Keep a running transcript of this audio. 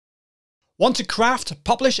Want to craft,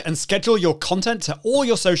 publish, and schedule your content to all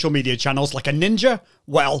your social media channels like a ninja?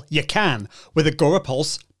 Well, you can with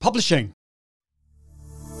Agorapulse Publishing.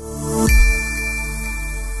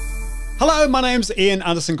 Hello, my name's Ian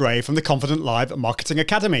Anderson-Gray from the Confident Live Marketing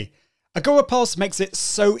Academy. Agorapulse makes it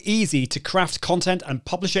so easy to craft content and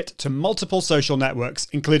publish it to multiple social networks,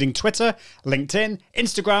 including Twitter, LinkedIn,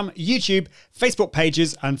 Instagram, YouTube, Facebook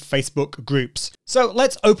pages, and Facebook groups. So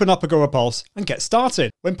let's open up Agorapulse and get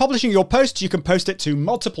started. When publishing your post, you can post it to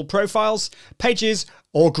multiple profiles, pages,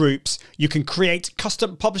 or groups. You can create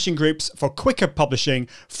custom publishing groups for quicker publishing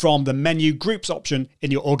from the menu Groups option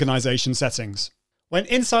in your organization settings. When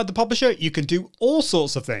inside the publisher, you can do all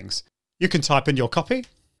sorts of things. You can type in your copy.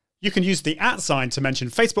 You can use the @ sign to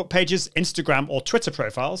mention Facebook pages, Instagram, or Twitter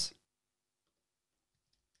profiles.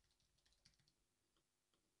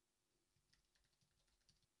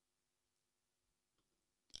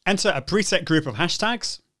 Enter a preset group of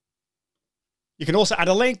hashtags. You can also add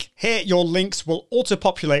a link. Here, your links will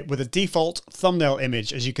auto-populate with a default thumbnail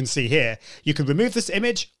image, as you can see here. You can remove this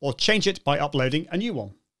image or change it by uploading a new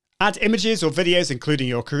one. Add images or videos, including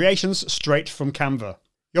your creations, straight from Canva.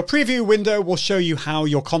 Your preview window will show you how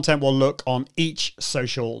your content will look on each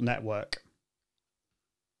social network.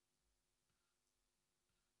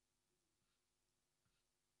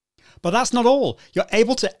 But that's not all. You're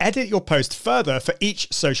able to edit your post further for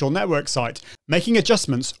each social network site, making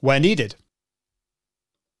adjustments where needed.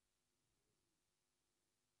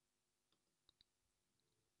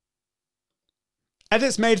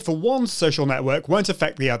 Edits made for one social network won't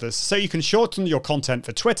affect the others, so you can shorten your content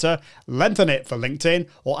for Twitter, lengthen it for LinkedIn,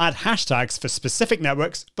 or add hashtags for specific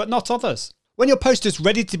networks, but not others. When your post is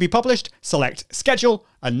ready to be published, select Schedule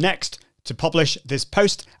and Next to publish this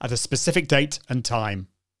post at a specific date and time.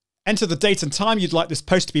 Enter the date and time you'd like this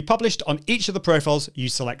post to be published on each of the profiles you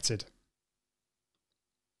selected.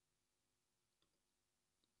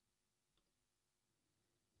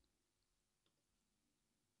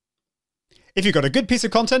 If you've got a good piece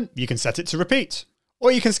of content, you can set it to repeat.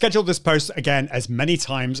 Or you can schedule this post again as many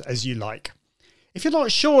times as you like. If you're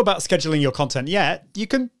not sure about scheduling your content yet, you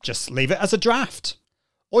can just leave it as a draft.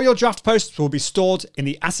 All your draft posts will be stored in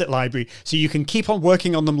the asset library, so you can keep on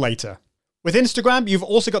working on them later. With Instagram, you've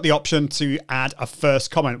also got the option to add a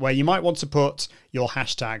first comment where you might want to put your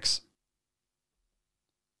hashtags.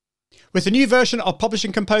 With the new version of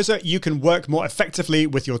Publishing Composer, you can work more effectively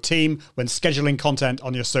with your team when scheduling content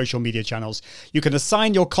on your social media channels. You can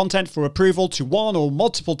assign your content for approval to one or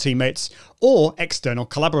multiple teammates or external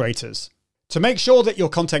collaborators. To make sure that your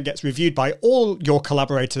content gets reviewed by all your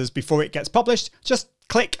collaborators before it gets published, just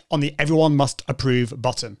click on the Everyone Must Approve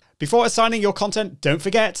button. Before assigning your content, don't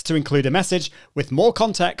forget to include a message with more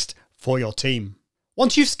context for your team.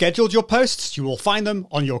 Once you've scheduled your posts, you will find them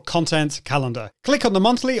on your content calendar. Click on the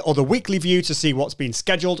monthly or the weekly view to see what's been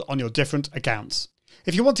scheduled on your different accounts.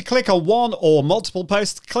 If you want to click on one or multiple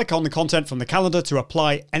posts, click on the content from the calendar to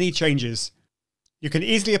apply any changes. You can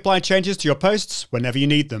easily apply changes to your posts whenever you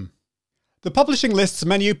need them. The Publishing Lists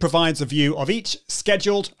menu provides a view of each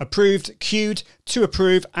scheduled, approved, queued, to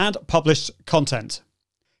approve, and published content.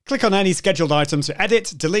 Click on any scheduled item to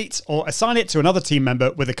edit, delete, or assign it to another team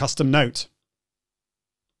member with a custom note.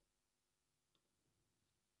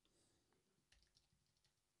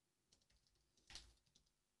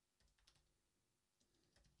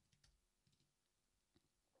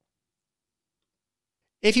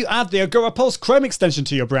 If you add the Agorapulse Chrome extension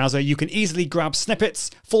to your browser, you can easily grab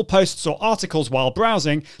snippets, full posts, or articles while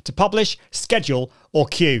browsing to publish, schedule, or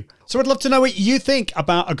queue. So I'd love to know what you think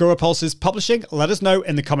about Agorapulse's publishing. Let us know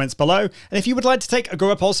in the comments below. And if you would like to take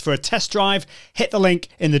Agorapulse for a test drive, hit the link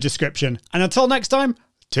in the description. And until next time,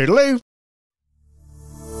 toodaloo!